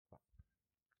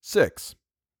6.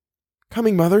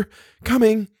 "Coming, Mother,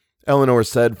 coming," Eleanor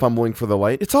said, fumbling for the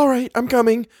light. "It's all right, I'm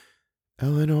coming."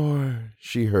 "Eleanor,"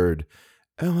 she heard.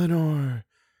 "Eleanor."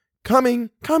 "Coming,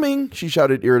 coming," she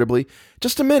shouted irritably.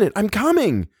 "Just a minute, I'm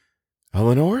coming."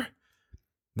 "Eleanor?"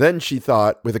 Then she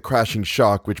thought, with a crashing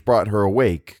shock which brought her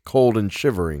awake, cold and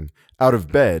shivering, out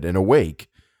of bed and awake.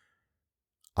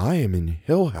 "I am in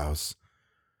Hill House."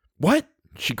 "What?"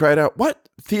 she cried out. "What?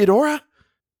 Theodora?"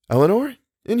 "Eleanor?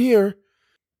 In here."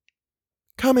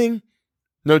 "Coming."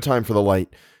 No time for the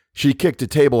light. She kicked a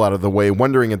table out of the way,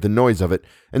 wondering at the noise of it,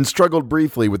 and struggled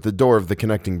briefly with the door of the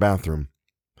connecting bathroom.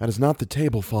 "That is not the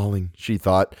table falling," she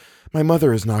thought. "My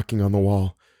mother is knocking on the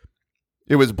wall."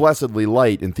 It was blessedly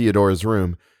light in Theodora's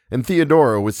room, and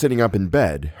Theodora was sitting up in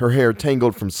bed, her hair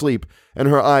tangled from sleep, and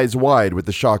her eyes wide with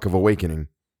the shock of awakening.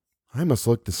 "I must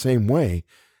look the same way,"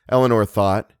 Eleanor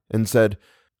thought, and said,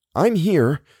 "I'm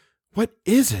here. What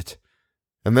is it?"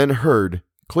 And then heard,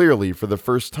 clearly for the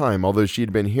first time, although she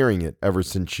had been hearing it ever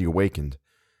since she awakened.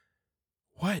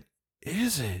 "What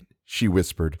is it?" she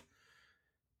whispered.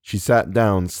 She sat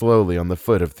down slowly on the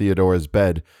foot of Theodora's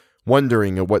bed,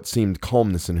 wondering at what seemed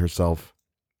calmness in herself.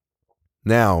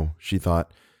 Now, she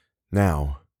thought,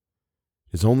 now.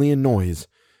 It is only a noise,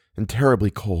 and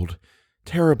terribly cold,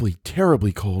 terribly,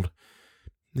 terribly cold.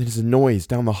 It is a noise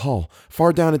down the hall,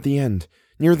 far down at the end,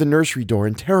 near the nursery door,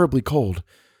 and terribly cold.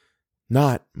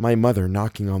 Not my mother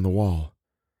knocking on the wall.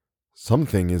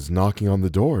 "Something is knocking on the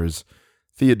doors,"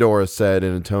 Theodora said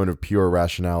in a tone of pure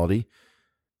rationality.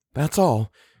 "That's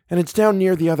all, and it's down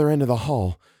near the other end of the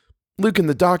hall. Luke and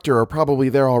the doctor are probably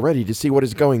there already to see what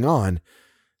is going on.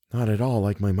 Not at all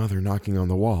like my mother knocking on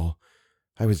the wall.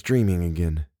 I was dreaming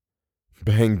again."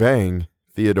 "Bang, bang,"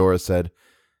 Theodora said.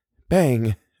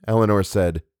 "Bang," Eleanor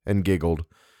said, and giggled.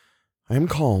 "I am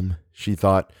calm," she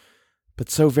thought, "but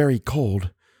so very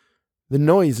cold. The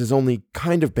noise is only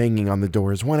kind of banging on the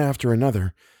doors, one after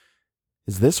another.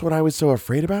 Is this what I was so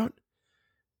afraid about?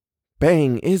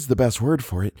 Bang is the best word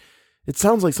for it. It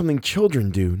sounds like something children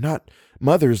do, not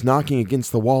mothers knocking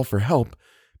against the wall for help.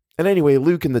 And anyway,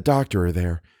 Luke and the doctor are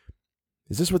there.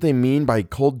 Is this what they mean by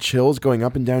cold chills going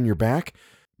up and down your back?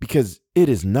 Because it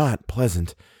is not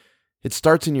pleasant. It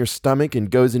starts in your stomach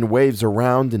and goes in waves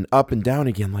around and up and down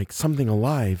again like something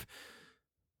alive.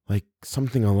 Like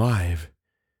something alive.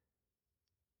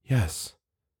 Yes,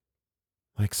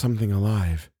 like something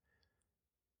alive."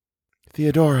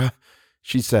 "Theodora,"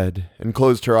 she said, and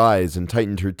closed her eyes and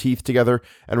tightened her teeth together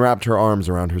and wrapped her arms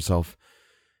around herself.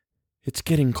 "It's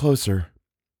getting closer."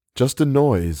 "Just a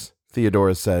noise,"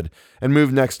 Theodora said, and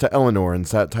moved next to Eleanor and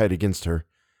sat tight against her.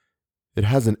 "It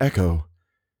has an echo."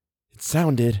 It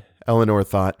sounded, Eleanor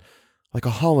thought, like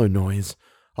a hollow noise,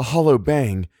 a hollow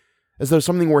bang, as though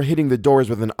something were hitting the doors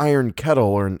with an iron kettle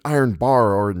or an iron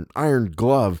bar or an iron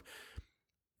glove.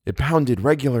 It pounded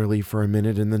regularly for a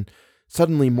minute and then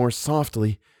suddenly more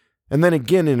softly, and then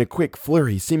again in a quick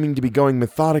flurry, seeming to be going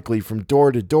methodically from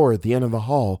door to door at the end of the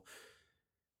hall.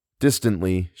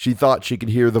 Distantly, she thought she could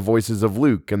hear the voices of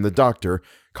Luke and the doctor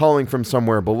calling from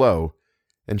somewhere below,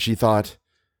 and she thought,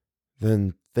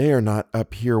 "Then they are not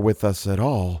up here with us at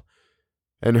all,"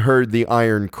 and heard the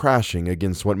iron crashing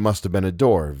against what must have been a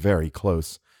door very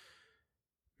close.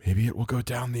 "Maybe it will go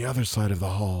down the other side of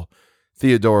the hall,"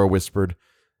 Theodora whispered,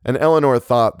 and Eleanor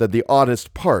thought that the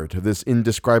oddest part of this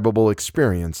indescribable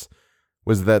experience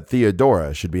was that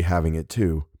Theodora should be having it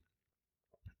too.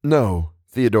 "No,"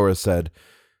 Theodora said,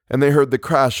 and they heard the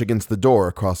crash against the door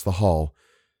across the hall.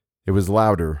 It was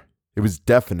louder. It was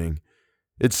deafening.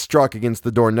 It struck against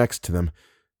the door next to them.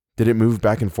 Did it move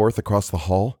back and forth across the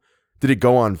hall? Did it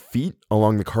go on feet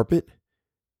along the carpet?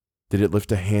 Did it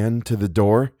lift a hand to the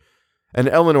door? And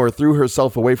Eleanor threw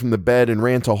herself away from the bed and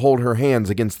ran to hold her hands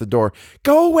against the door.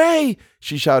 "Go away!"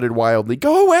 she shouted wildly.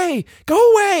 "Go away!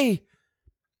 Go away!"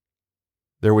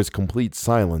 There was complete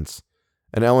silence,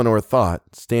 and Eleanor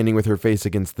thought, standing with her face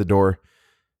against the door,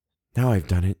 "Now I've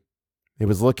done it. It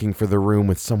was looking for the room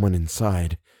with someone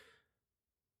inside."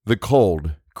 The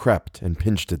cold crept and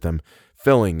pinched at them,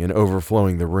 filling and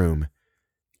overflowing the room.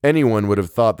 Anyone would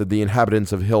have thought that the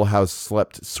inhabitants of Hill House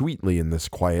slept sweetly in this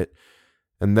quiet,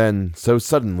 and then, so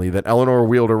suddenly that Eleanor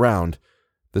wheeled around,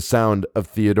 the sound of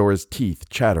Theodora's teeth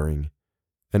chattering,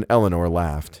 and Eleanor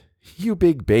laughed. "You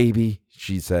big baby,"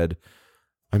 she said.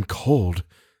 "I'm cold,"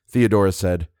 Theodora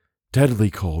said. "Deadly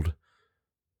cold."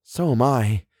 "So am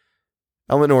I."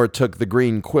 Eleanor took the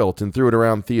green quilt and threw it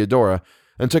around Theodora,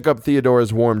 and took up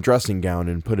Theodora's warm dressing gown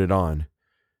and put it on.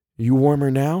 "You warmer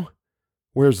now?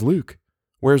 Where's Luke?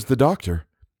 Where's the doctor?"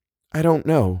 "I don't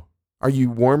know. Are you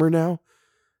warmer now?"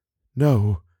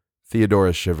 "No,"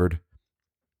 Theodora shivered.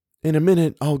 "In a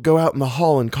minute I'll go out in the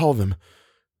hall and call them.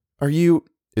 Are you...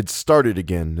 It started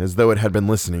again, as though it had been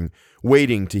listening,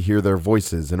 waiting to hear their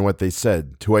voices and what they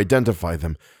said, to identify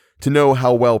them, to know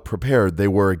how well prepared they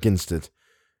were against it,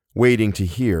 waiting to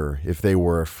hear if they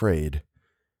were afraid.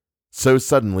 So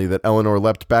suddenly that Eleanor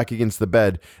leapt back against the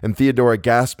bed, and Theodora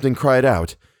gasped and cried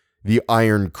out. The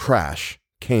iron crash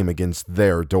came against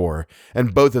their door,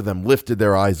 and both of them lifted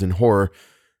their eyes in horror,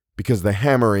 because the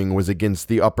hammering was against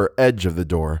the upper edge of the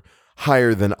door,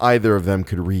 higher than either of them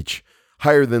could reach,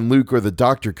 higher than Luke or the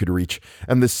doctor could reach,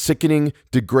 and the sickening,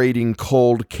 degrading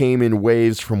cold came in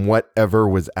waves from whatever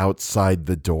was outside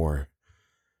the door.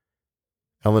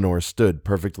 Eleanor stood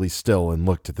perfectly still and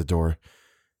looked at the door.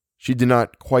 She did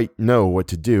not quite know what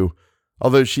to do,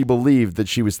 although she believed that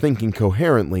she was thinking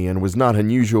coherently and was not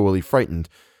unusually frightened,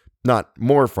 not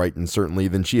more frightened, certainly,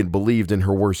 than she had believed in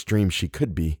her worst dreams she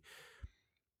could be.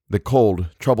 The cold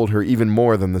troubled her even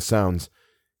more than the sounds.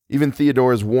 Even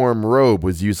Theodora's warm robe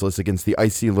was useless against the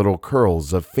icy little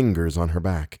curls of fingers on her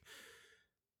back.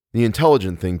 The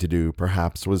intelligent thing to do,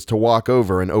 perhaps, was to walk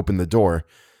over and open the door.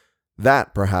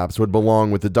 That, perhaps, would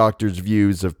belong with the doctor's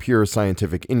views of pure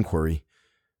scientific inquiry.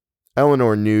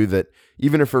 Eleanor knew that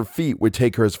even if her feet would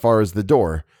take her as far as the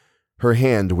door, her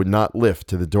hand would not lift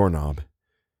to the doorknob.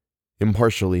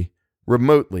 Impartially,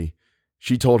 remotely,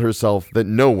 she told herself that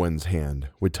no one's hand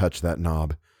would touch that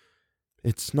knob.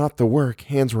 It's not the work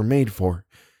hands were made for,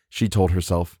 she told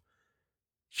herself.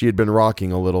 She had been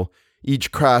rocking a little,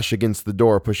 each crash against the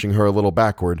door pushing her a little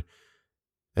backward,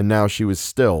 and now she was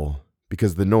still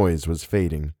because the noise was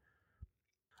fading.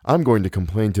 I'm going to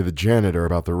complain to the janitor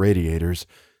about the radiators,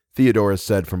 Theodora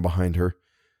said from behind her.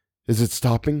 Is it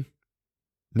stopping?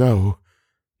 No,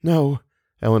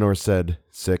 Eleanor said,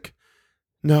 sick.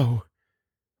 No.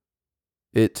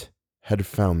 It had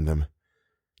found them.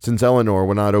 Since Eleanor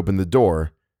would not open the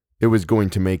door, it was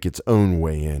going to make its own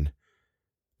way in.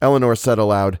 Eleanor said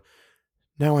aloud,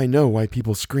 Now I know why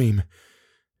people scream.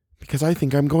 Because I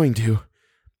think I'm going to.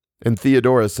 And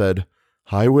Theodora said,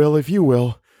 I will if you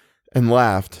will, and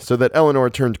laughed so that Eleanor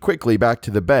turned quickly back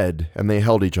to the bed and they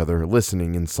held each other,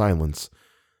 listening in silence.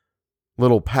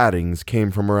 Little pattings came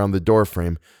from around the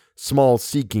doorframe, small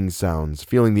seeking sounds,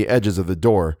 feeling the edges of the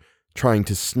door, trying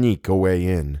to sneak a way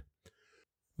in.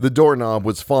 The doorknob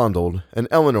was fondled, and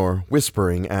Eleanor,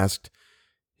 whispering, asked,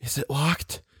 Is it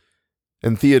locked?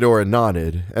 And Theodora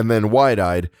nodded, and then,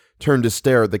 wide-eyed, turned to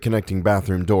stare at the connecting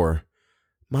bathroom door.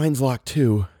 Mine's locked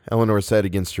too, Eleanor said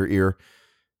against her ear,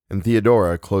 and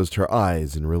Theodora closed her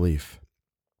eyes in relief.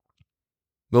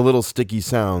 The little sticky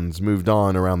sounds moved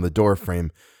on around the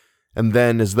doorframe, and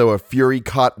then, as though a fury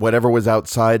caught whatever was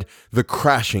outside, the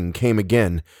crashing came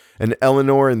again, and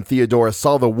Eleanor and Theodora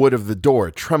saw the wood of the door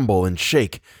tremble and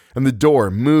shake, and the door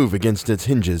move against its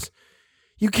hinges.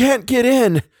 You can't get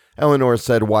in, Eleanor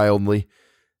said wildly.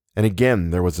 And again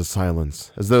there was a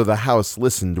silence, as though the house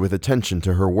listened with attention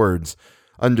to her words,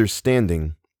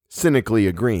 understanding, cynically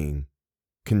agreeing,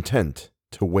 content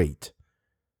to wait.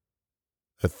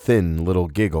 A thin little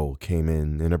giggle came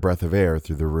in a breath of air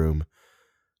through the room.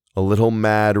 A little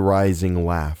mad rising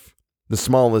laugh, the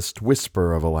smallest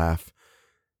whisper of a laugh,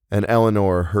 and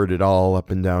Eleanor heard it all up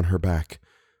and down her back,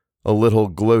 a little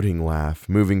gloating laugh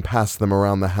moving past them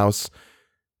around the house,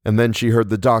 and then she heard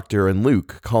the doctor and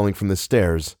Luke calling from the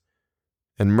stairs,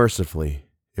 and mercifully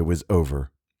it was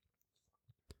over.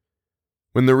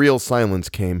 When the real silence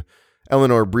came,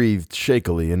 Eleanor breathed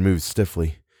shakily and moved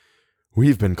stiffly.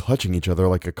 We've been clutching each other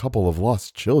like a couple of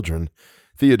lost children,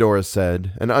 Theodora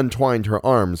said, and untwined her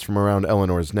arms from around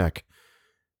Eleanor's neck.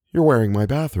 You're wearing my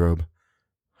bathrobe.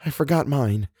 I forgot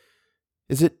mine.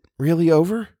 Is it really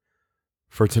over?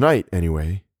 For tonight,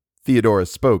 anyway. Theodora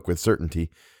spoke with certainty.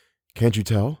 Can't you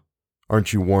tell?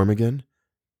 Aren't you warm again?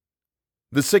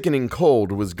 The sickening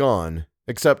cold was gone,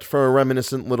 except for a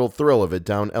reminiscent little thrill of it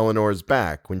down Eleanor's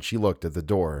back when she looked at the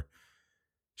door.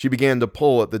 She began to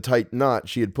pull at the tight knot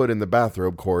she had put in the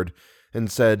bathrobe cord,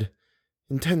 and said,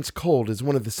 Intense cold is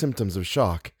one of the symptoms of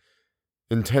shock.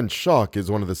 Intense shock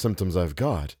is one of the symptoms I've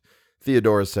got,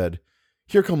 Theodora said.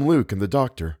 Here come Luke and the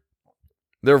doctor.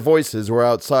 Their voices were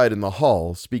outside in the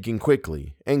hall, speaking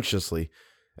quickly, anxiously,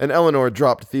 and Eleanor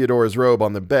dropped Theodora's robe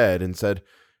on the bed and said,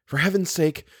 For heaven's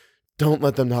sake, don't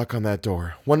let them knock on that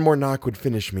door. One more knock would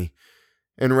finish me,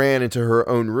 and ran into her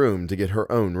own room to get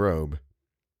her own robe.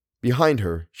 Behind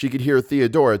her, she could hear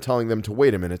Theodora telling them to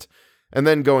wait a minute, and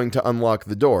then going to unlock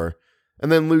the door,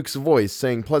 and then Luke's voice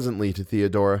saying pleasantly to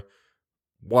Theodora,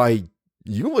 Why,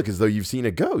 you look as though you've seen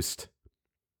a ghost.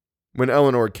 When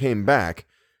Eleanor came back,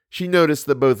 she noticed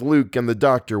that both Luke and the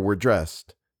doctor were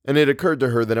dressed, and it occurred to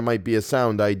her that it might be a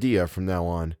sound idea from now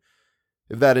on.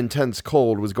 If that intense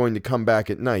cold was going to come back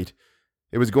at night,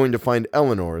 It was going to find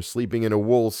Eleanor sleeping in a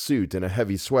wool suit and a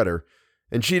heavy sweater,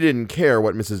 and she didn't care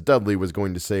what Mrs. Dudley was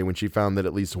going to say when she found that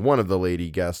at least one of the lady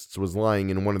guests was lying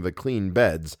in one of the clean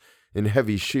beds in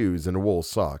heavy shoes and wool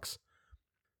socks.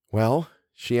 "Well,"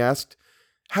 she asked,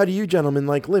 "how do you gentlemen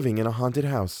like living in a haunted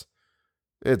house?"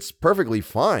 "It's perfectly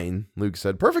fine," Luke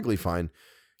said. "Perfectly fine.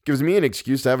 Gives me an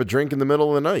excuse to have a drink in the middle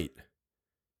of the night."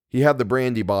 He had the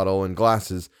brandy bottle and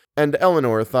glasses, and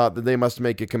Eleanor thought that they must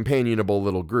make a companionable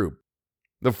little group.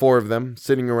 The four of them,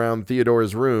 sitting around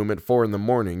Theodora's room at 4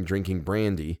 a.m, drinking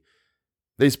brandy.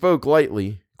 They spoke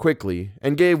lightly, quickly,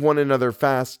 and gave one another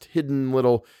fast, hidden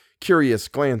little, curious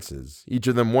glances, each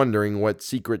of them wondering what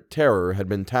secret terror had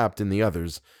been tapped in the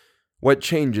others, what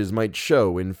changes might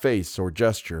show in face or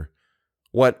gesture,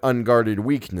 what unguarded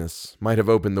weakness might have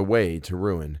opened the way to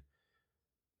ruin.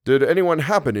 "Did anyone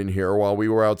happen in here while we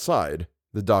were outside?"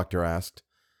 the doctor asked.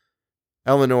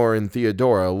 Eleanor and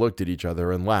Theodora looked at each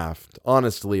other and laughed,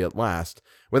 honestly at last,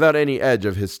 without any edge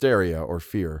of hysteria or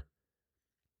fear.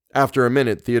 After a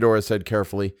minute, Theodora said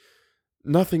carefully,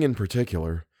 "Nothing in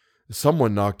particular.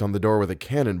 Someone knocked on the door with a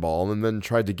cannonball and then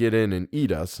tried to get in and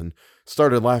eat us and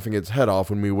started laughing its head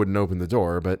off when we wouldn't open the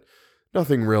door, but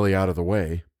nothing really out of the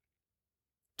way."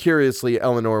 Curiously,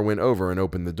 Eleanor went over and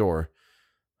opened the door.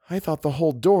 "I thought the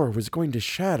whole door was going to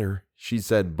shatter," she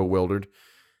said, bewildered.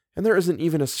 "And there isn't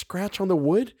even a scratch on the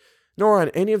wood, nor on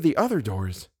any of the other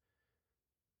doors.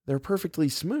 They're perfectly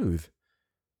smooth."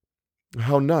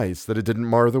 "How nice that it didn't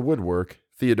mar the woodwork,"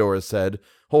 Theodora said,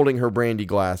 holding her brandy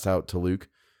glass out to Luke.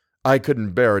 "I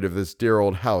couldn't bear it if this dear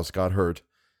old house got hurt."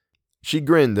 She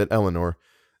grinned at Eleanor.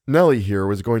 "Nellie here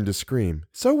was going to scream.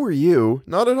 So were you.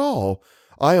 Not at all.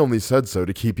 I only said so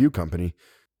to keep you company.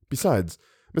 Besides,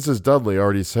 Mrs. Dudley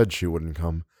already said she wouldn't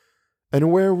come. And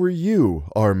where were you,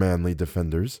 our manly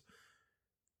defenders?"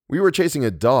 "We were chasing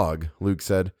a dog," Luke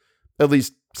said. "At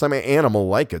least, some animal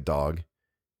like a dog."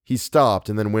 He stopped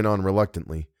and then went on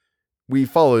reluctantly. "We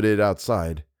followed it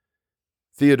outside."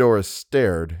 Theodora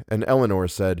stared, and Eleanor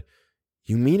said,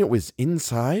 "You mean it was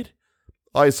inside?"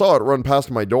 "I saw it run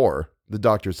past my door," the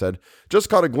doctor said. "Just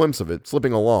caught a glimpse of it,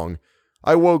 slipping along.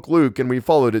 I woke Luke and we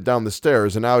followed it down the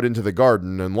stairs and out into the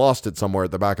garden and lost it somewhere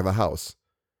at the back of the house."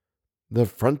 "The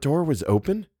front door was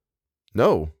open?"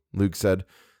 "No," Luke said.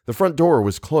 "The front door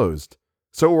was closed.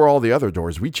 So were all the other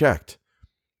doors. We checked."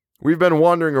 "We've been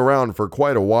wandering around for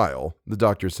quite a while," the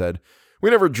doctor said. "We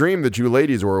never dreamed that you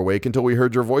ladies were awake until we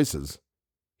heard your voices."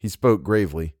 He spoke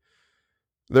gravely.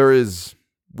 "There is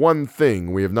one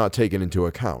thing we have not taken into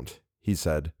account," he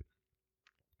said.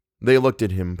 They looked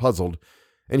at him, puzzled,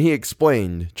 and he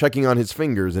explained, checking on his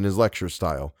fingers in his lecture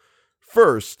style.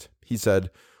 "First," he said,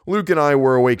 "Luke and I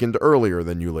were awakened earlier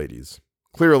than you ladies.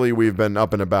 Clearly we've been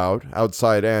up and about,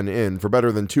 outside and in, for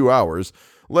better than 2 hours,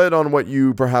 led on what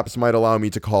you perhaps might allow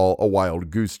me to call a wild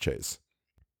goose chase.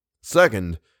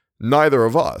 Second, neither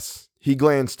of us," he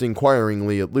glanced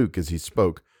inquiringly at Luke as he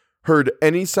spoke, "heard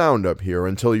any sound up here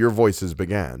until your voices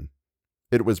began.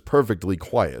 It was perfectly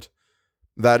quiet.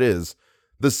 That is,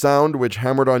 the sound which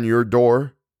hammered on your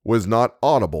door was not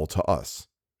audible to us.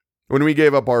 When we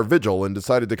gave up our vigil and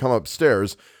decided to come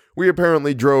upstairs, we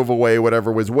apparently drove away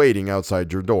whatever was waiting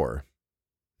outside your door.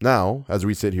 Now, as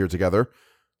we sit here together,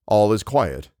 all is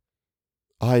quiet."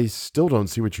 "I still don't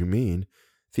see what you mean,"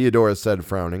 Theodora said,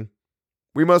 frowning.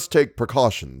 "We must take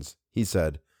precautions," he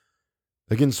said.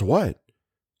 "Against what?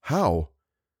 How?"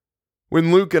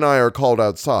 "When Luke and I are called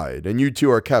outside, and you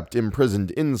two are kept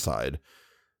imprisoned inside,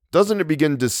 doesn't it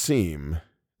begin to seem,"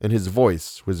 and his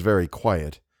voice was very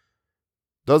quiet,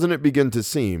 "doesn't it begin to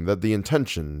seem that the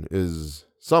intention is,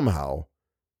 somehow,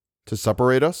 to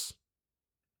separate us?"